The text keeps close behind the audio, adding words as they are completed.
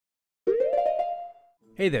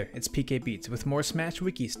Hey there, it's PK Beats with more Smash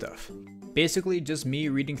Wiki stuff. Basically just me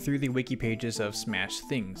reading through the wiki pages of Smash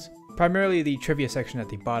things, primarily the trivia section at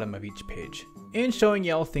the bottom of each page, and showing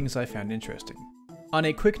y'all things I found interesting. On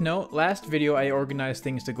a quick note, last video I organized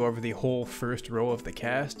things to go over the whole first row of the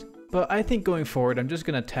cast, but I think going forward I'm just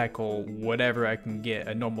gonna tackle whatever I can get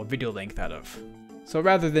a normal video length out of. So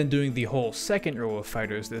rather than doing the whole second row of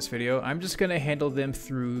fighters this video, I'm just gonna handle them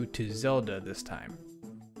through to Zelda this time.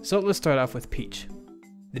 So let's start off with Peach.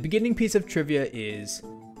 The beginning piece of trivia is,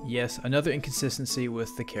 yes, another inconsistency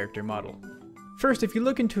with the character model. First, if you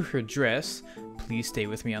look into her dress, please stay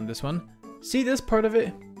with me on this one, see this part of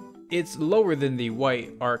it? It's lower than the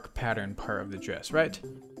white arc pattern part of the dress, right?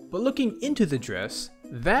 But looking into the dress,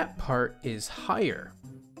 that part is higher.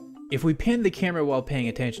 If we pan the camera while paying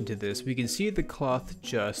attention to this, we can see the cloth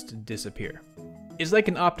just disappear. It's like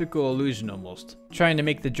an optical illusion almost, trying to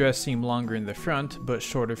make the dress seem longer in the front, but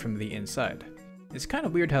shorter from the inside. It's kind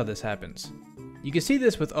of weird how this happens. You can see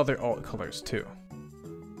this with other alt colors too.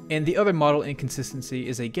 And the other model inconsistency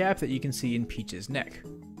is a gap that you can see in Peach's neck.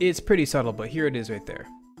 It's pretty subtle, but here it is right there.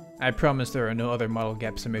 I promise there are no other model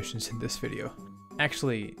gap submissions in this video.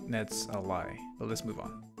 Actually, that's a lie, but let's move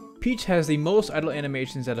on. Peach has the most idle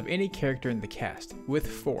animations out of any character in the cast, with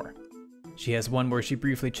 4. She has one where she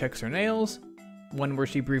briefly checks her nails, one where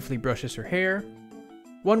she briefly brushes her hair,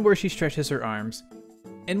 one where she stretches her arms,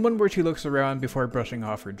 and one where she looks around before brushing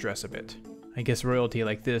off her dress a bit. I guess royalty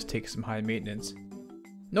like this takes some high maintenance.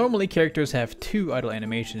 Normally characters have 2 idle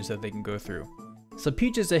animations that they can go through, so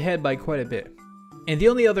Peach is ahead by quite a bit. And the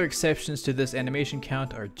only other exceptions to this animation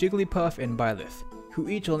count are Jigglypuff and Byleth, who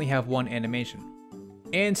each only have 1 animation.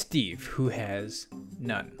 And Steve, who has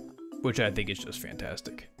none, which I think is just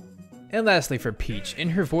fantastic. And lastly for Peach,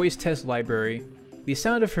 in her voice test library, the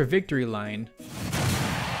sound of her victory line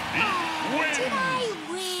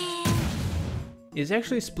is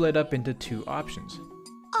actually split up into 2 options.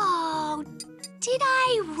 Oh, did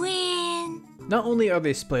I win? Not only are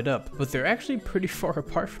they split up, but they're actually pretty far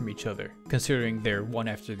apart from each other, considering they're one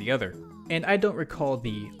after the other. And I don't recall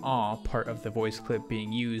the "aw" part of the voice clip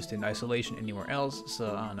being used in isolation anywhere else,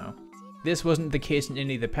 so I don't know. This wasn't the case in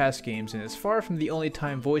any of the past games, and it's far from the only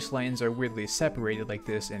time voice lines are weirdly separated like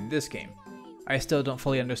this in this game. I still don't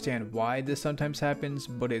fully understand why this sometimes happens,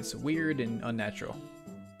 but it's weird and unnatural.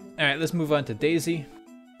 Alright, let's move on to Daisy.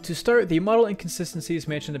 To start, the model inconsistencies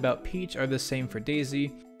mentioned about Peach are the same for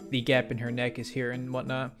Daisy. The gap in her neck is here and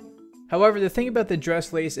whatnot. However, the thing about the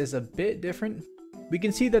dress lace is a bit different. We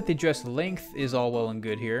can see that the dress length is all well and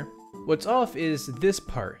good here. What's off is this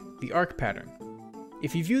part, the arc pattern.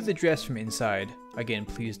 If you view the dress from inside, again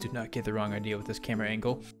please do not get the wrong idea with this camera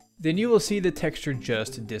angle, then you will see the texture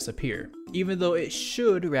just disappear, even though it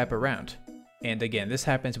should wrap around. And again, this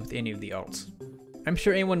happens with any of the alts. I'm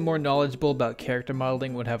sure anyone more knowledgeable about character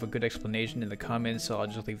modeling would have a good explanation in the comments, so I'll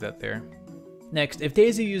just leave that there. Next, if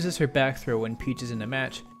Daisy uses her back throw when Peach is in a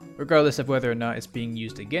match, regardless of whether or not it's being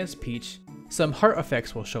used against Peach, some heart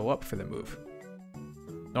effects will show up for the move.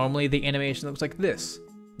 Normally the animation looks like this,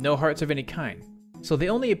 no hearts of any kind, so they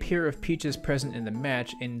only appear if Peach is present in the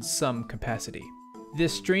match in some capacity.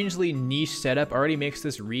 This strangely niche setup already makes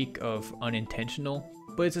this reek of unintentional,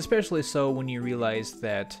 but it's especially so when you realize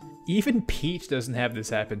that even Peach doesn't have this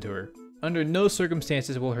happen to her. Under no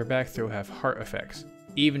circumstances will her back throw have heart effects,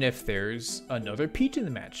 even if there's another Peach in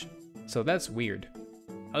the match. So that's weird.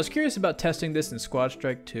 I was curious about testing this in Squad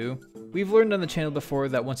Strike too. We've learned on the channel before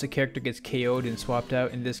that once a character gets KO'd and swapped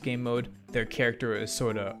out in this game mode, their character is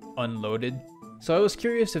sorta unloaded. So I was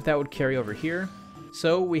curious if that would carry over here.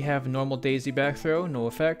 So we have normal Daisy back throw, no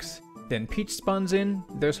effects. Then Peach spawns in,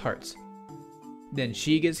 there's hearts. Then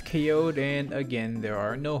she gets KO'd and again there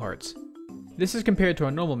are no hearts. This is compared to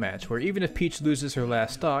a normal match where even if Peach loses her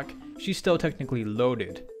last stock, she's still technically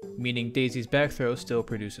loaded, meaning Daisy's back throw still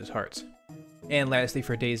produces hearts. And lastly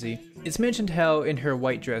for Daisy, it's mentioned how in her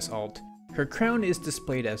white dress alt, her crown is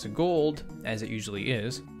displayed as gold, as it usually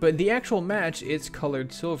is, but in the actual match it's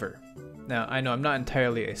colored silver. Now I know I'm not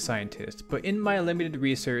entirely a scientist, but in my limited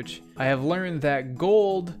research, I have learned that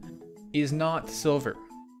gold is not silver.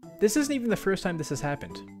 This isn't even the first time this has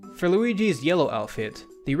happened. For Luigi's yellow outfit,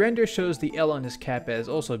 the render shows the L on his cap as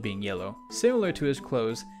also being yellow, similar to his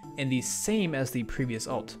clothes, and the same as the previous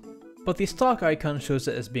alt. But the stock icon shows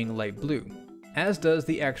it as being light blue, as does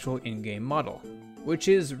the actual in-game model, which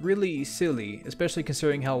is really silly, especially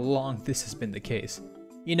considering how long this has been the case.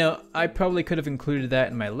 You know, I probably could have included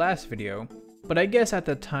that in my last video, but I guess at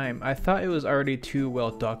the time I thought it was already too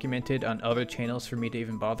well documented on other channels for me to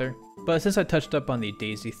even bother. But since I touched up on the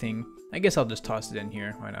Daisy thing, I guess I'll just toss it in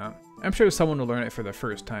here, why not? I'm sure someone will learn it for the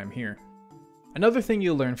first time here. Another thing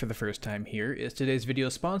you'll learn for the first time here is today's video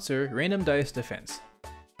sponsor, Random Dice Defense.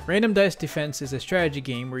 Random Dice Defense is a strategy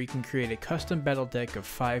game where you can create a custom battle deck of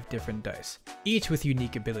 5 different dice, each with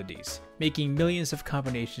unique abilities, making millions of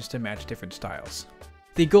combinations to match different styles.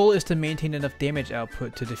 The goal is to maintain enough damage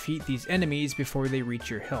output to defeat these enemies before they reach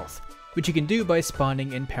your health, which you can do by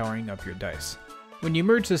spawning and powering up your dice. When you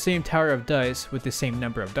merge the same tower of dice with the same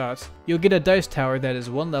number of dots, you'll get a dice tower that is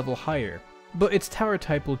 1 level higher, but its tower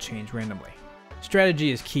type will change randomly. Strategy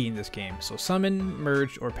is key in this game, so summon,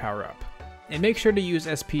 merge, or power up. And make sure to use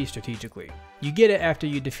SP strategically. You get it after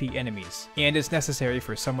you defeat enemies, and it's necessary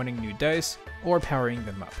for summoning new dice or powering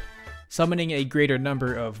them up. Summoning a greater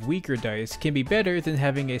number of weaker dice can be better than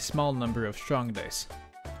having a small number of strong dice.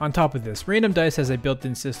 On top of this, Random Dice has a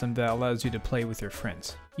built-in system that allows you to play with your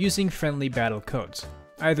friends, using friendly battle codes.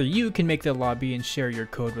 Either you can make the lobby and share your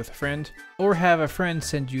code with a friend, or have a friend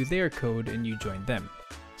send you their code and you join them.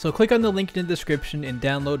 So click on the link in the description and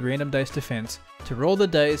download Random Dice Defense to roll the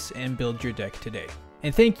dice and build your deck today.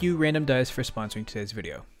 And thank you Random Dice for sponsoring today's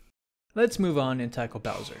video. Let's move on and tackle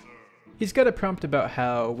Bowser. He's got a prompt about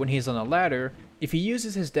how, when he's on a ladder, if he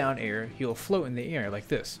uses his down air, he'll float in the air like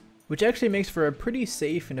this, which actually makes for a pretty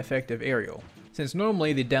safe and effective aerial, since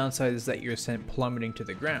normally the downside is that you're sent plummeting to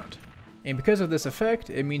the ground. And because of this effect,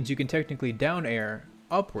 it means you can technically down air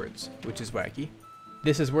upwards, which is wacky.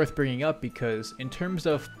 This is worth bringing up because, in terms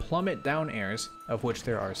of plummet down airs, of which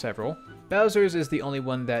there are several, Bowser's is the only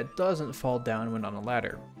one that doesn't fall down when on a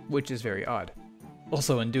ladder, which is very odd.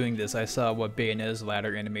 Also, in doing this, I saw what Bayonetta's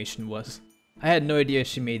ladder animation was. I had no idea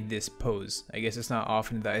she made this pose. I guess it's not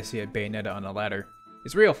often that I see a Bayonetta on a ladder.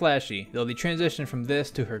 It's real flashy, though the transition from this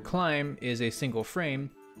to her climb is a single frame,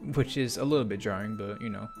 which is a little bit jarring, but you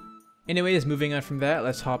know. Anyways, moving on from that,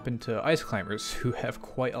 let's hop into ice climbers, who have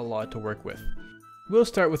quite a lot to work with. We'll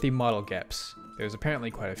start with the model gaps. There's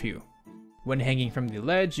apparently quite a few. When hanging from the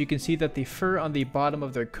ledge, you can see that the fur on the bottom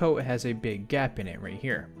of their coat has a big gap in it right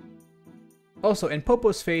here. Also, in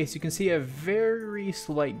Popo's face, you can see a very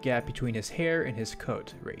slight gap between his hair and his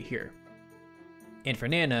coat right here. And for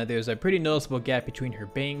Nana, there's a pretty noticeable gap between her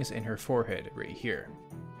bangs and her forehead right here.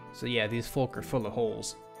 So yeah, these folk are full of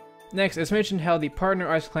holes. Next, it's mentioned how the partner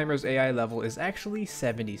ice climber's AI level is actually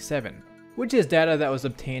 77, which is data that was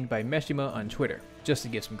obtained by Meshima on Twitter, just to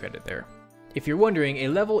give some credit there. If you're wondering, a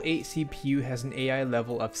level 8 CPU has an AI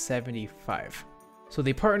level of 75, so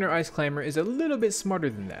the partner ice climber is a little bit smarter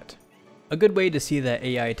than that. A good way to see that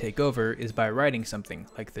AI take over is by riding something,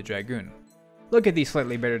 like the Dragoon. Look at the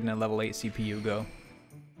slightly better than a level 8 CPU go.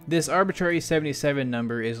 This arbitrary 77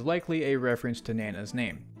 number is likely a reference to Nana's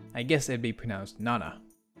name. I guess it'd be pronounced Nana.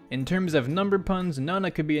 In terms of number puns,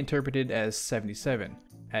 Nana could be interpreted as 77,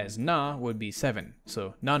 as Na would be 7,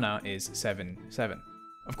 so Nana is 7-7.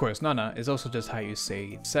 Of course, Nana is also just how you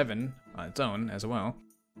say 7 on its own as well.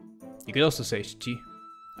 You could also say Shichi.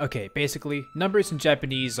 Okay, basically, numbers in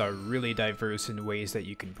Japanese are really diverse in ways that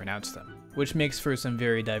you can pronounce them, which makes for some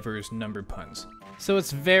very diverse number puns. So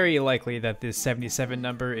it's very likely that this 77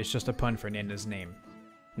 number is just a pun for Nana's name.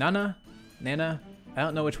 Nana? Nana? I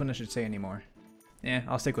don't know which one I should say anymore.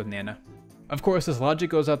 I'll stick with Nana. Of course, this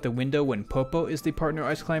logic goes out the window when Popo is the partner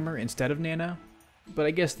ice climber instead of Nana, but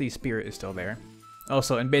I guess the spirit is still there.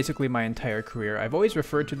 Also, in basically my entire career, I've always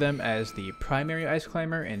referred to them as the primary ice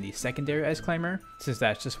climber and the secondary ice climber, since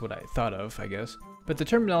that's just what I thought of, I guess. But the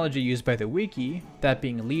terminology used by the wiki, that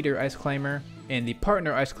being leader ice climber and the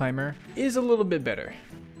partner ice climber, is a little bit better.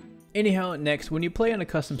 Anyhow, next, when you play on a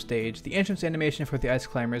custom stage, the entrance animation for the ice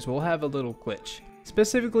climbers will have a little glitch,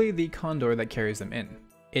 specifically the condor that carries them in.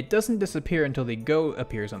 It doesn't disappear until the Go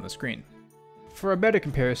appears on the screen. For a better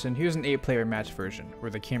comparison, here's an 8-player match version,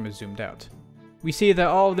 where the camera's zoomed out. We see that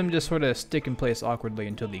all of them just sort of stick in place awkwardly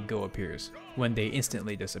until the Go appears, when they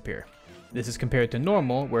instantly disappear. This is compared to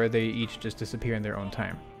normal, where they each just disappear in their own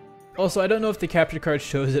time. Also, I don't know if the capture card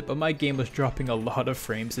shows it, but my game was dropping a lot of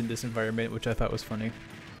frames in this environment, which I thought was funny.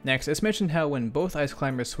 Next, it's mentioned how when both ice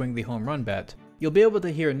climbers swing the home run bat, you'll be able to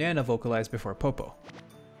hear Nana vocalize before Popo.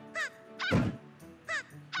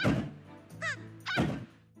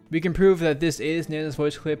 We can prove that this is Nana's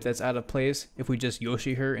voice clip that's out of place if we just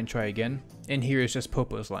Yoshi her and try again, and here is just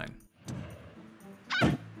Popo's line.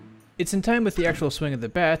 It's in time with the actual swing of the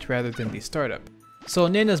bat rather than the startup, so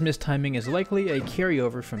Nana's mistiming is likely a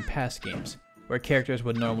carryover from past games, where characters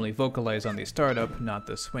would normally vocalize on the startup, not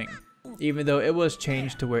the swing, even though it was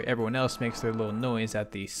changed to where everyone else makes their little noise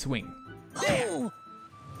at the swing.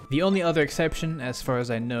 The only other exception, as far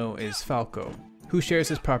as I know, is Falco, who shares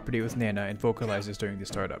his property with Nana and vocalizes during the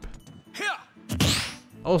startup.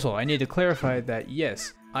 Also, I need to clarify that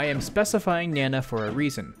yes, I am specifying Nana for a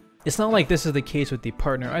reason. It's not like this is the case with the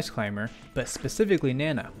partner ice climber, but specifically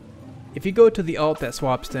Nana. If you go to the alt that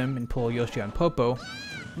swaps them and pull Yoshi on Popo,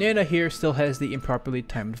 Nana here still has the improperly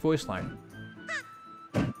timed voice line,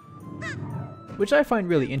 which I find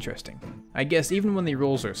really interesting. I guess even when the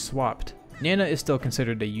roles are swapped, Nana is still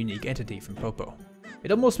considered a unique entity from Popo.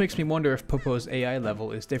 It almost makes me wonder if Popo's AI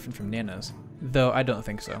level is different from Nana's, though I don't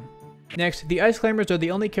think so. Next, the ice climbers are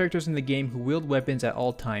the only characters in the game who wield weapons at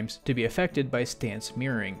all times to be affected by stance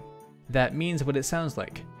mirroring. That means what it sounds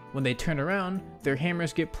like. When they turn around, their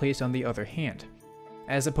hammers get placed on the other hand,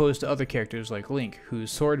 as opposed to other characters like Link,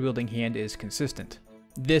 whose sword-wielding hand is consistent.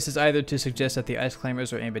 This is either to suggest that the ice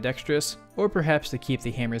climbers are ambidextrous, or perhaps to keep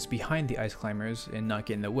the hammers behind the ice climbers and not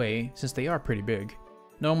get in the way, since they are pretty big.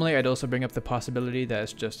 Normally I'd also bring up the possibility that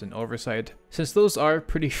it's just an oversight, since those are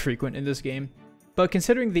pretty frequent in this game, but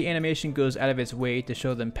considering the animation goes out of its way to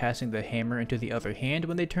show them passing the hammer into the other hand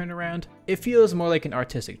when they turn around, it feels more like an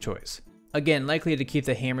artistic choice. Again, likely to keep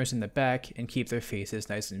the hammers in the back and keep their faces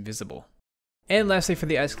nice and visible. And lastly for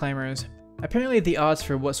the ice climbers, apparently the odds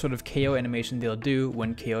for what sort of KO animation they'll do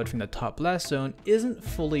when KO'd from the top blast zone isn't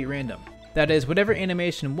fully random. That is, whatever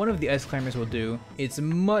animation one of the ice climbers will do, it's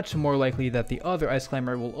much more likely that the other ice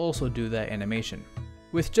climber will also do that animation.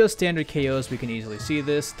 With just standard KOs we can easily see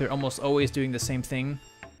this, they're almost always doing the same thing.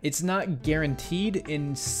 It's not guaranteed,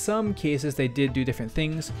 in some cases they did do different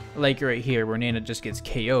things, like right here where Nana just gets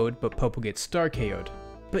KO'd but Popo gets star KO'd.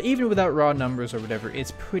 But even without raw numbers or whatever,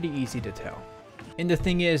 it's pretty easy to tell. And the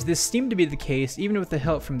thing is, this seemed to be the case even with the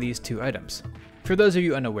help from these two items. For those of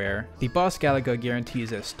you unaware, the boss Galaga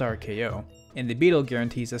guarantees a star KO, and the beetle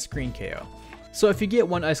guarantees a screen KO. So if you get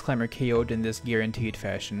one ice climber KO'd in this guaranteed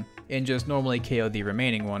fashion, and just normally KO the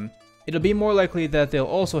remaining one, it'll be more likely that they'll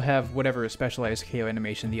also have whatever specialized KO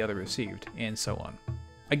animation the other received, and so on.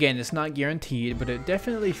 Again, it's not guaranteed, but it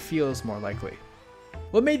definitely feels more likely.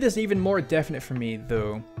 What made this even more definite for me,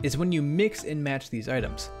 though, is when you mix and match these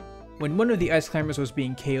items. When one of the ice climbers was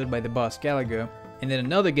being KO'd by the boss Galaga, and then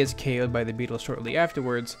another gets KO'd by the beetle shortly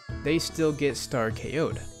afterwards, they still get star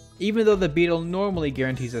KO'd, even though the beetle normally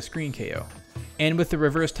guarantees a screen KO. And with the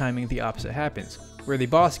reverse timing, the opposite happens, where the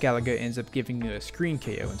boss Galaga ends up giving you a screen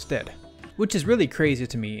KO instead. Which is really crazy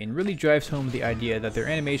to me and really drives home the idea that their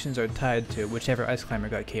animations are tied to whichever ice climber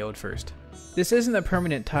got KO'd first. This isn't a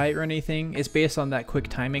permanent tie or anything, it's based on that quick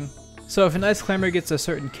timing. So if an ice climber gets a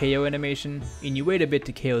certain KO animation, and you wait a bit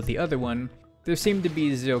to KO the other one, there seemed to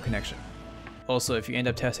be zero connection. Also, if you end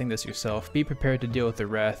up testing this yourself, be prepared to deal with the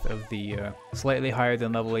wrath of the slightly higher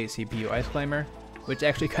than level 8 CPU ice climber, which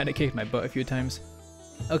actually kinda kicked my butt a few times.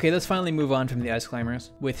 Okay, let's finally move on from the ice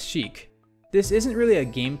climbers, with Sheik. This isn't really a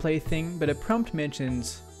gameplay thing, but a prompt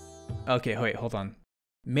mentions... Okay, wait, hold on.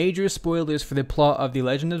 Major spoilers for the plot of The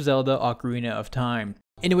Legend of Zelda Ocarina of Time.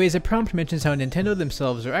 Anyways, a prompt mentions how Nintendo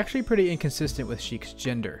themselves are actually pretty inconsistent with Sheik's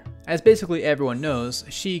gender. As basically everyone knows,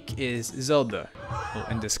 Sheik is Zelda, well,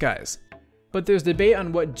 in disguise. But there's debate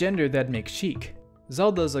on what gender that makes Sheik.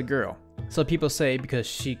 Zelda's a girl, so people say because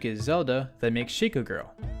Sheik is Zelda, that makes Sheik a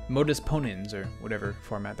girl. Modus ponens, or whatever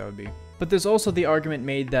format that would be. But there's also the argument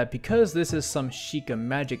made that because this is some Sheikah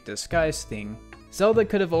magic disguise thing, Zelda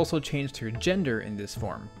could have also changed her gender in this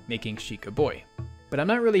form, making Sheik a boy. But I'm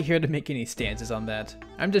not really here to make any stances on that.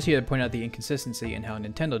 I'm just here to point out the inconsistency in how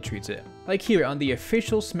Nintendo treats it. Like here on the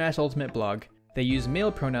official Smash Ultimate blog, they use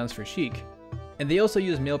male pronouns for Sheik, and they also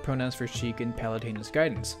use male pronouns for Sheik in Palutena's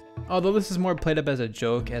guidance. Although this is more played up as a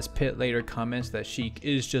joke, as Pit later comments that Sheik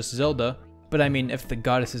is just Zelda, but I mean if the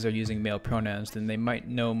goddesses are using male pronouns then they might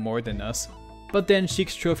know more than us. But then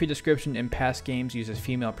Sheik's trophy description in past games uses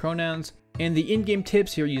female pronouns, and the in-game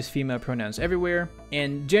tips here use female pronouns everywhere,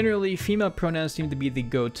 and generally female pronouns seem to be the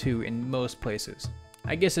go-to in most places.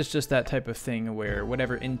 I guess it's just that type of thing where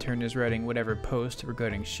whatever intern is writing whatever post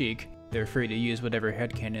regarding Sheik, they're free to use whatever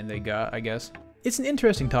headcanon they got, I guess. It's an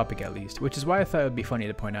interesting topic at least, which is why I thought it would be funny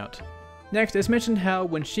to point out. Next, it's mentioned how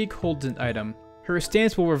when Sheik holds an item, her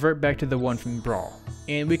stance will revert back to the one from Brawl,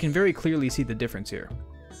 and we can very clearly see the difference here.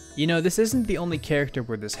 You know, this isn't the only character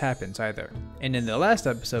where this happens either, and in the last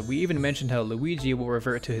episode we even mentioned how Luigi will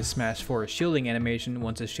revert to his Smash 4 shielding animation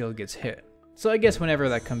once his shield gets hit. So I guess whenever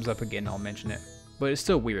that comes up again I'll mention it, but it's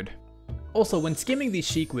still weird. Also, when skimming the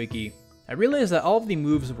Sheik wiki, I realized that all of the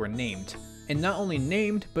moves were named, and not only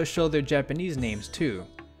named, but show their Japanese names too,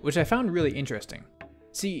 which I found really interesting.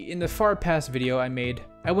 See, in the far past video I made,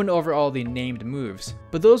 I went over all the named moves,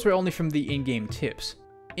 but those were only from the in-game tips.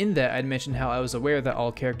 In that, I'd mentioned how I was aware that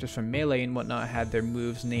all characters from Melee and whatnot had their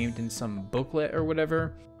moves named in some booklet or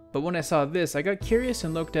whatever, but when I saw this, I got curious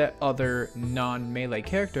and looked at other non-Melee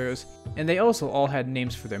characters, and they also all had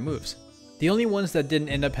names for their moves. The only ones that didn't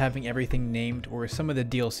end up having everything named were some of the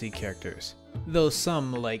DLC characters, though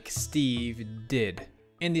some, like Steve, did.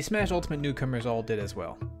 And the Smash Ultimate newcomers all did as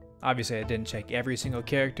well. Obviously I didn't check every single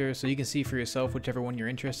character, so you can see for yourself whichever one you're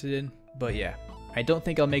interested in, but yeah. I don't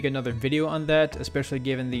think I'll make another video on that, especially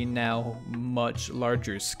given the now much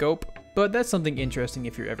larger scope, but that's something interesting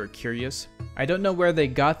if you're ever curious. I don't know where they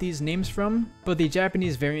got these names from, but the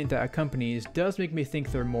Japanese variant that accompanies does make me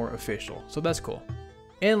think they're more official, so that's cool.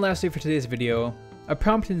 And lastly for today's video, a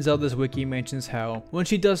prompt in Zelda's wiki mentions how, when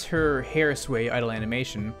she does her hair sway idle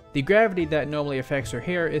animation, the gravity that normally affects her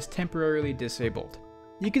hair is temporarily disabled.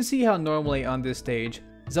 You can see how normally on this stage,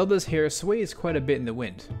 Zelda's hair sways quite a bit in the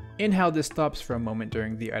wind, and how this stops for a moment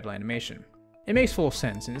during the idle animation. It makes full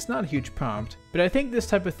sense, and it's not a huge prompt, but I think this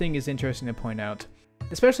type of thing is interesting to point out,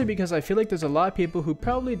 especially because I feel like there's a lot of people who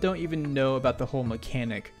probably don't even know about the whole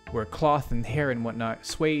mechanic where cloth and hair and whatnot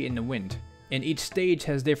sway in the wind, and each stage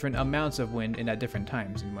has different amounts of wind and at different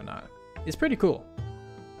times and whatnot. It's pretty cool.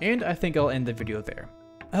 And I think I'll end the video there.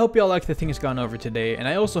 I hope y'all like the things gone over today, and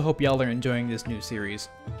I also hope y'all are enjoying this new series.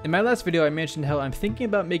 In my last video I mentioned how I'm thinking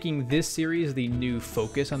about making this series the new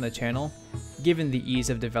focus on the channel, given the ease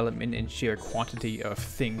of development and sheer quantity of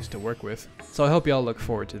things to work with, so I hope y'all look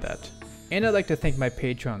forward to that. And I'd like to thank my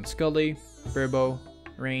Patreon Skully, Burbo,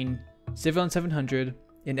 Raighne, Civil700,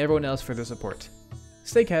 and everyone else for their support.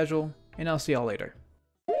 Stay casual, and I'll see y'all later.